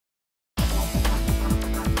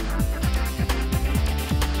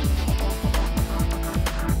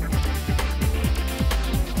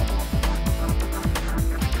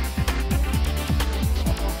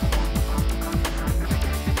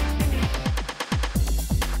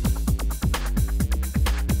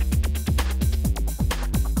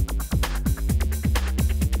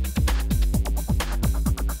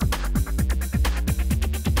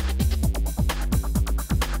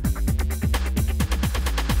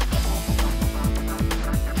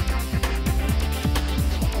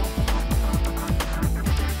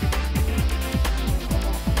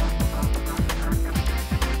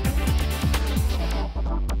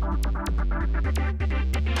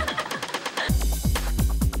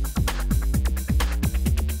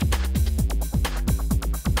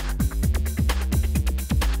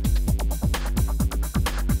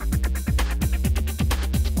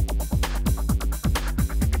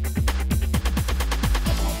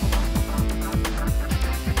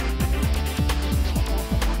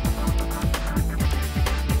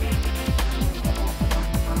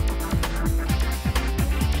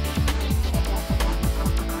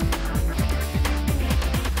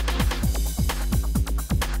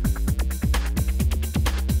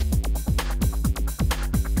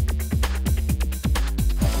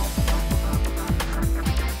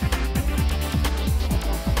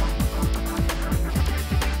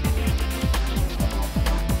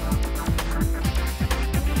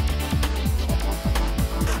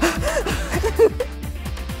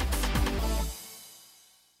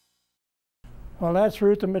Well, that's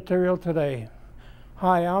Reuther Material today.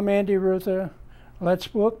 Hi, I'm Andy Reuther. Let's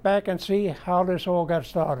look back and see how this all got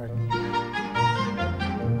started.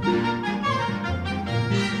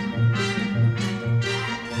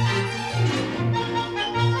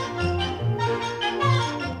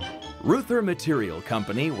 Reuther Material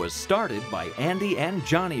Company was started by Andy and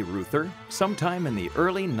Johnny Reuther sometime in the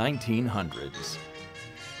early 1900s.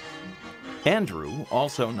 Andrew,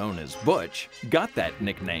 also known as Butch, got that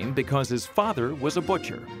nickname because his father was a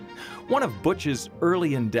butcher. One of Butch's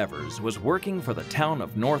early endeavors was working for the town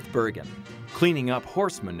of North Bergen, cleaning up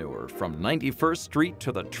horse manure from 91st Street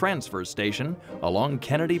to the transfer station along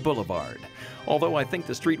Kennedy Boulevard, although I think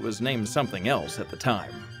the street was named something else at the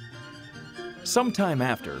time. Sometime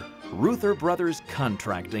after, Reuther Brothers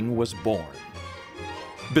Contracting was born.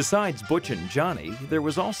 Besides Butch and Johnny, there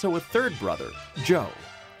was also a third brother, Joe.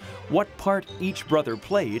 What part each brother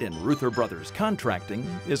played in Reuther Brothers Contracting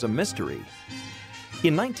is a mystery.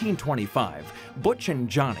 In 1925, Butch and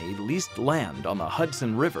Johnny leased land on the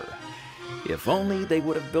Hudson River. If only they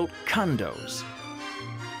would have built condos.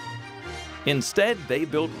 Instead, they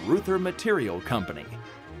built Reuther Material Company.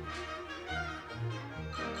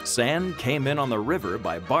 Sand came in on the river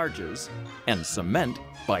by barges and cement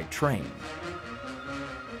by train.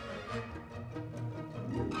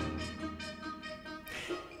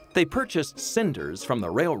 They purchased cinders from the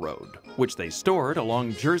railroad, which they stored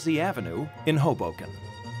along Jersey Avenue in Hoboken.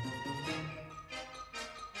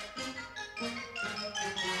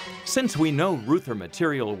 Since we know Reuther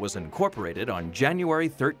Material was incorporated on January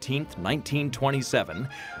 13, 1927,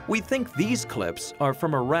 we think these clips are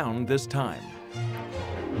from around this time.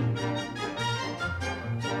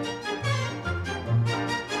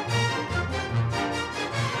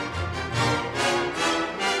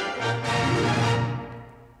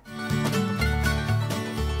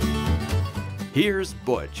 Here's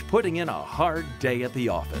Butch putting in a hard day at the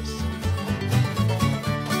office.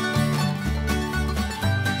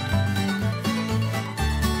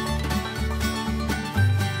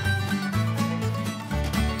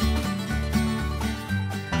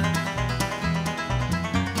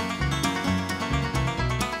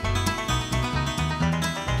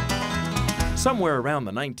 Somewhere around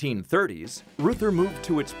the 1930s, Reuther moved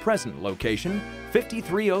to its present location,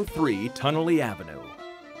 5303 Tunnelly Avenue.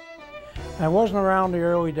 I wasn't around the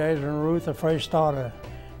early days when Reuther first started,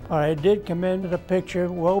 but I did come into the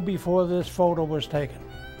picture well before this photo was taken.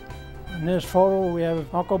 In this photo we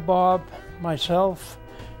have Uncle Bob, myself,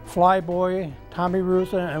 Flyboy, Tommy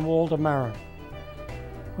Reuther, and Walter Marin.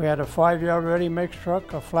 We had a 5-yard ready mix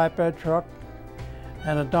truck, a flatbed truck,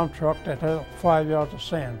 and a dump truck that held 5 yards of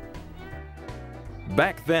sand.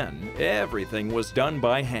 Back then, everything was done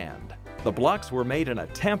by hand. The blocks were made in a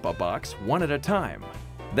Tampa box one at a time.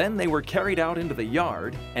 Then they were carried out into the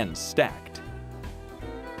yard and stacked.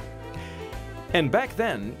 And back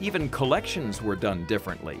then, even collections were done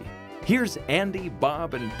differently. Here's Andy,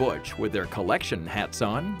 Bob, and Butch with their collection hats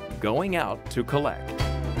on, going out to collect.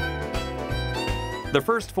 The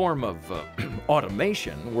first form of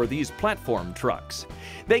automation were these platform trucks.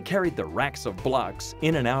 They carried the racks of blocks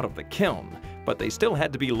in and out of the kiln, but they still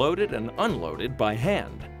had to be loaded and unloaded by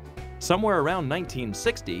hand. Somewhere around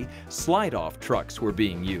 1960, slide-off trucks were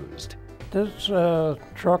being used. This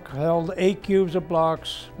truck held 8 cubes of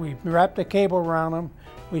blocks. We wrapped the cable around them.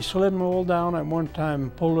 We slid them all down at one time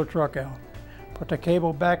and pulled the truck out. Put the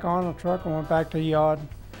cable back on the truck and went back to the yard.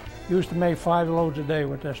 Used to make 5 loads a day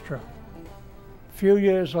with this truck. A few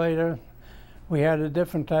years later, we had a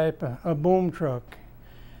different type, a boom truck.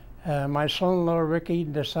 My son-in-law, Ricky,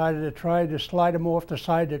 decided to try to slide them off the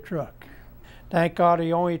side of the truck. Thank God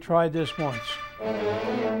he only tried this once.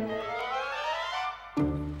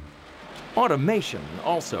 Automation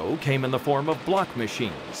also came in the form of block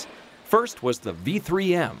machines. First was the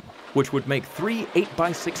V3M, which would make 3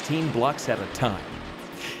 8x16 blocks at a time.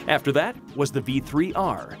 After that was the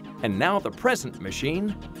V3R, and now the present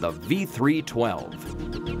machine, the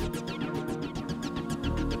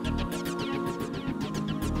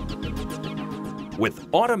V312. With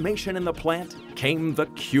automation in the plant came the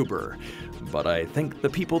cuber. But I think the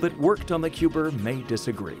people that worked on the cuber may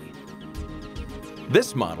disagree.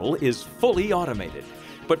 This model is fully automated,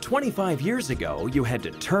 but 25 years ago you had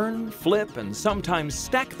to turn, flip, and sometimes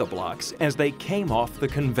stack the blocks as they came off the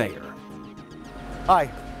conveyor.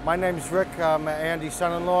 Hi, my name's Rick. I'm Andy's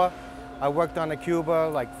son-in-law. I worked on the cuber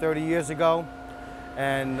like 30 years ago,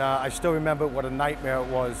 and I still remember what a nightmare it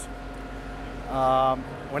was.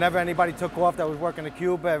 Whenever anybody took off that was working the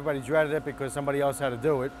cuber, everybody dreaded it because somebody else had to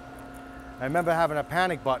do it. I remember having a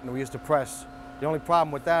panic button we used to press. The only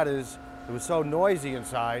problem with that is it was so noisy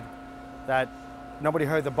inside that nobody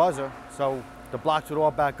heard the buzzer, so the blocks would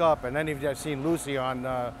all back up. And any of you have seen Lucy on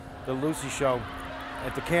the Lucy show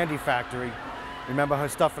at the candy factory, remember her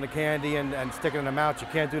stuffing the candy and sticking in the mouth? You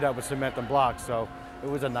can't do that with cement and blocks, so it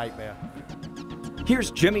was a nightmare.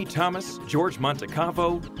 Here's Jimmy Thomas, George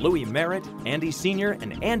Montecavo, Louis Merritt, Andy Sr.,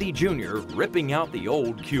 and Andy Jr. ripping out the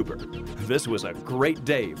old cuber. This was a great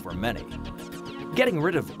day for many. Getting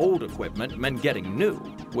rid of old equipment meant getting new,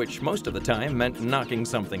 which most of the time meant knocking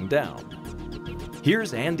something down.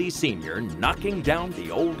 Here's Andy Sr. knocking down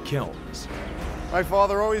the old kilns. My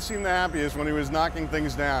father always seemed the happiest when he was knocking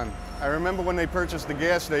things down. I remember when they purchased the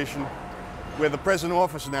gas station where the present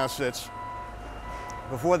office now sits.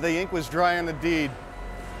 Before the ink was dry on the deed,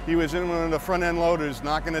 he was in one of the front-end loaders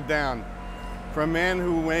knocking it down. For a man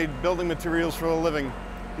who made building materials for a living,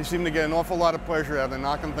 he seemed to get an awful lot of pleasure out of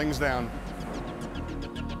knocking things down.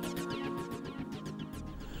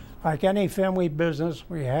 Like any family business,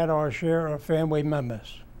 we had our share of family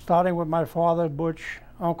members. Starting with my father, Butch,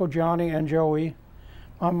 Uncle Johnny and Joey,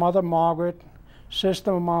 my mother, Margaret,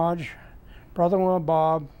 sister Marge, brother-in-law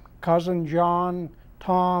Bob, cousin John,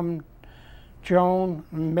 Tom, Joan,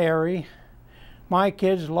 and Mary, my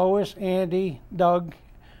kids, Lois, Andy, Doug,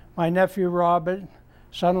 my nephew, Robert,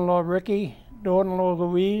 son-in-law, Ricky, daughter-in-law,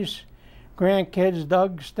 Louise, grandkids,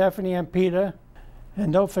 Doug, Stephanie, and Peter,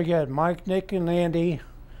 and don't forget Mike, Nick, and Andy,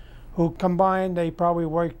 who combined, they probably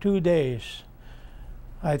worked 2 days.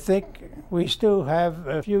 I think we still have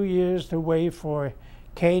a few years to wait for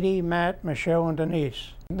Katie, Matt, Michelle, and Denise.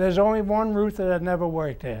 There's only one Reuther that never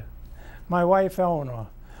worked there, my wife, Eleanor.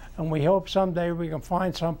 And we hope someday we can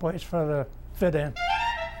find someplace for her to fit in.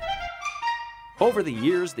 Over the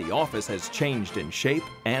years, the office has changed in shape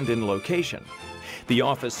and in location. The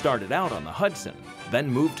office started out on the Hudson, then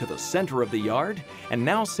moved to the center of the yard, and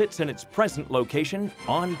now sits in its present location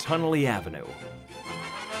on Tunnelly Avenue.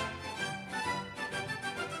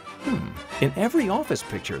 In every office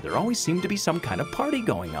picture, there always seemed to be some kind of party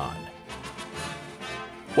going on.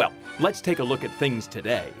 Well, let's take a look at things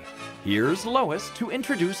today. Here's Lois to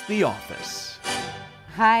introduce the office.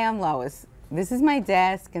 Hi, I'm Lois. This is my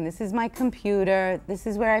desk, and this is my computer. This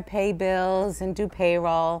is where I pay bills and do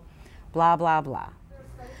payroll, blah, blah, blah.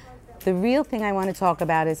 The real thing I want to talk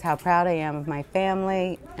about is how proud I am of my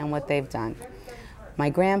family and what they've done. My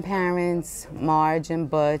grandparents, Marge and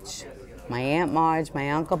Butch, my Aunt Marge, my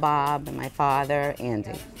Uncle Bob, and my father,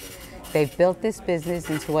 Andy. They've built this business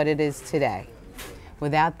into what it is today.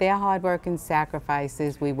 Without their hard work and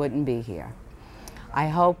sacrifices, we wouldn't be here. I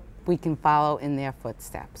hope we can follow in their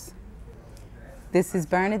footsteps. This is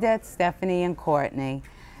Bernadette, Stephanie, and Courtney.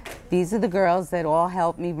 These are the girls that all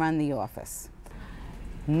helped me run the office.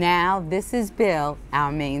 Now, this is Bill,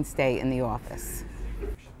 our mainstay in the office.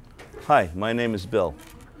 Hi, my name is Bill.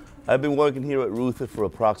 I've been working here at Reuther for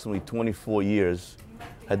approximately 24 years.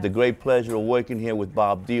 Had the great pleasure of working here with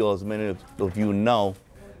Bob Deal, as many of you know.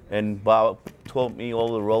 And Bob taught me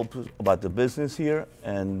all the ropes about the business here.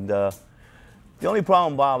 And the only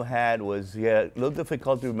problem Bob had was he had a little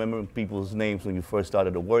difficulty remembering people's names when you first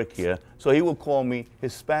started to work here. So he would call me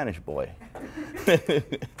his Spanish boy.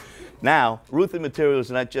 Now, Reuther Material is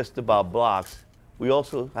not just about blocks. We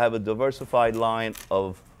also have a diversified line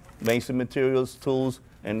of mason materials, tools,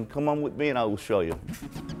 and come on with me and I will show you.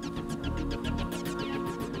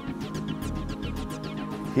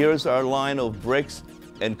 Here's our line of bricks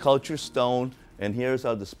and culture stone, and here's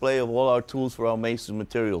our display of all our tools for our mason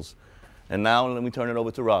materials. And now let me turn it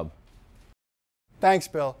over to Rob. Thanks,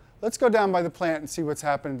 Bill. Let's go down by the plant and see what's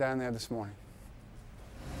happening down there this morning.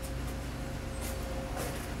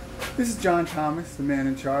 This is John Thomas, the man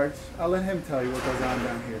in charge. I'll let him tell you what goes on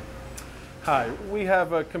down here. Hi, we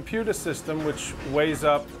have a computer system which weighs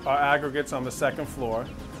up our aggregates on the second floor.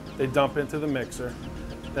 They dump into the mixer.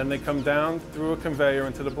 Then they come down through a conveyor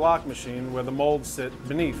into the block machine where the molds sit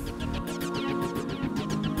beneath.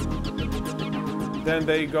 Then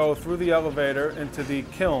they go through the elevator into the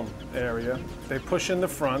kiln area. They push in the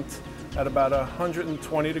front at about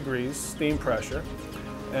 120 degrees steam pressure,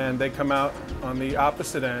 and they come out on the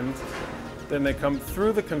opposite end. Then they come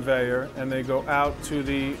through the conveyor and they go out to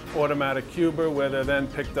the automatic cuber where they're then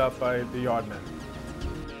picked up by the yardmen.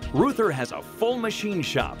 Reuther has a full machine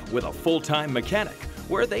shop with a full-time mechanic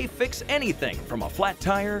where they fix anything from a flat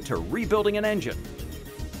tire to rebuilding an engine.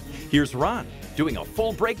 Here's Ron doing a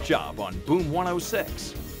full brake job on Boom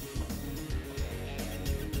 106.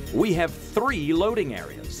 We have 3 loading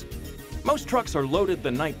areas. Most trucks are loaded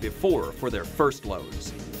the night before for their first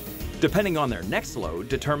loads. Depending on their next load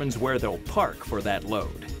determines where they'll park for that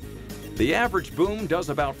load. The average boom does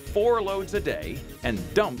about 4 loads a day and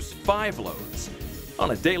dumps 5 loads. On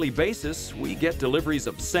a daily basis, we get deliveries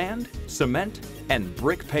of sand, cement, and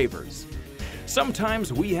brick pavers.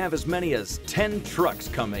 Sometimes we have as many as 10 trucks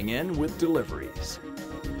coming in with deliveries.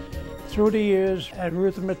 Through the years at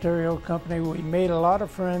Reuther Material Company, we made a lot of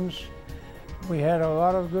friends. We had a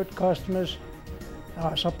lot of good customers,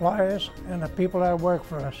 our suppliers, and the people that work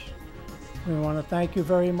for us. We want to thank you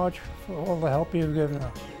very much for all the help you've given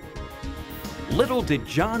us. Little did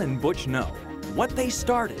John and Butch know, what they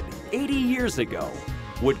started 80 years ago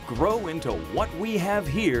would grow into what we have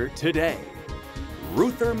here today.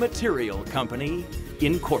 Reuther Material Company,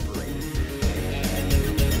 Incorporated.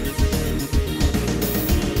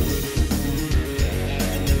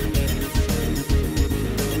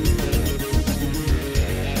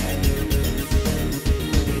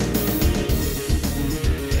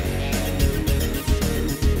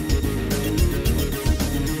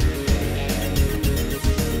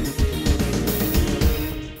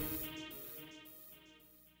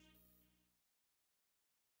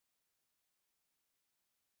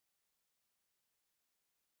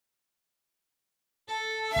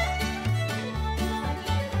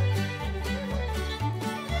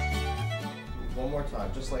 One more time,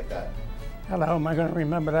 just like that. How the hell am I going to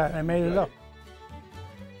remember that? I made it up.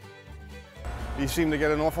 You seem to get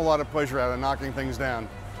an awful lot of pleasure out of knocking things down.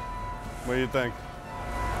 What do you think?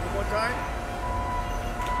 One more time?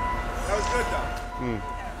 That was good though.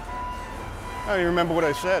 I don't even remember what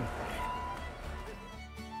I said.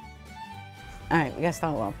 All right, we gotta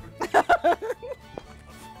start well.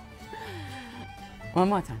 One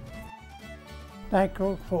more time. Thank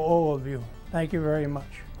you for all of you. Thank you very much.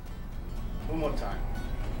 One more time.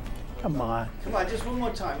 Come on. Come on, just one more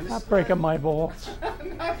time. Not breaking my balls.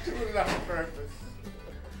 Not doing it on purpose.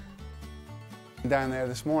 Down there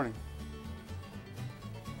this morning.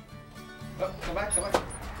 Oh, come back, come back.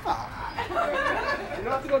 You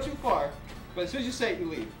don't have to go too far, but as soon as you say it, you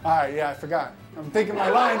leave. All right, yeah, I forgot. I'm thinking my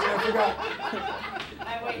lines and I forgot.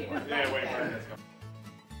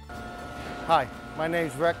 Hi, my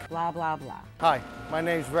name's Rick. Blah, blah, blah. Hi, my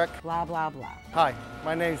name's Rick. Blah, blah, blah. Hi,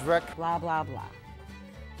 my name's Rick. Blah, blah, blah.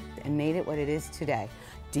 And made it what it is today.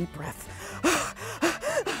 Deep breath.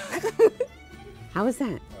 How was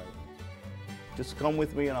that? Just come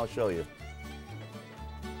with me and I'll show you.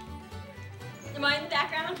 Am I in the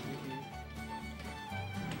background?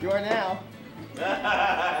 You are now.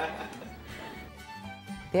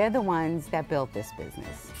 They're the ones that built this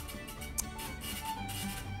business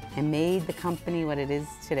and made the company what it is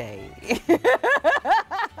today.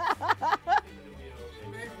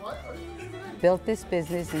 Built this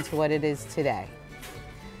business into what it is today.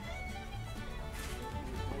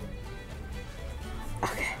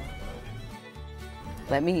 Okay.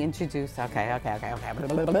 Let me introduce, okay. Don't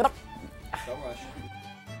rush.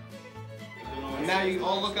 And now you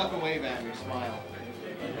all look up and wave at me, smile.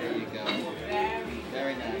 There you go.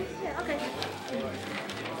 Very nice. Yeah, okay.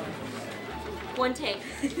 One take.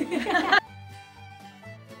 It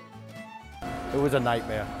was a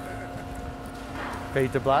nightmare.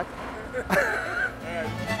 Fade to black.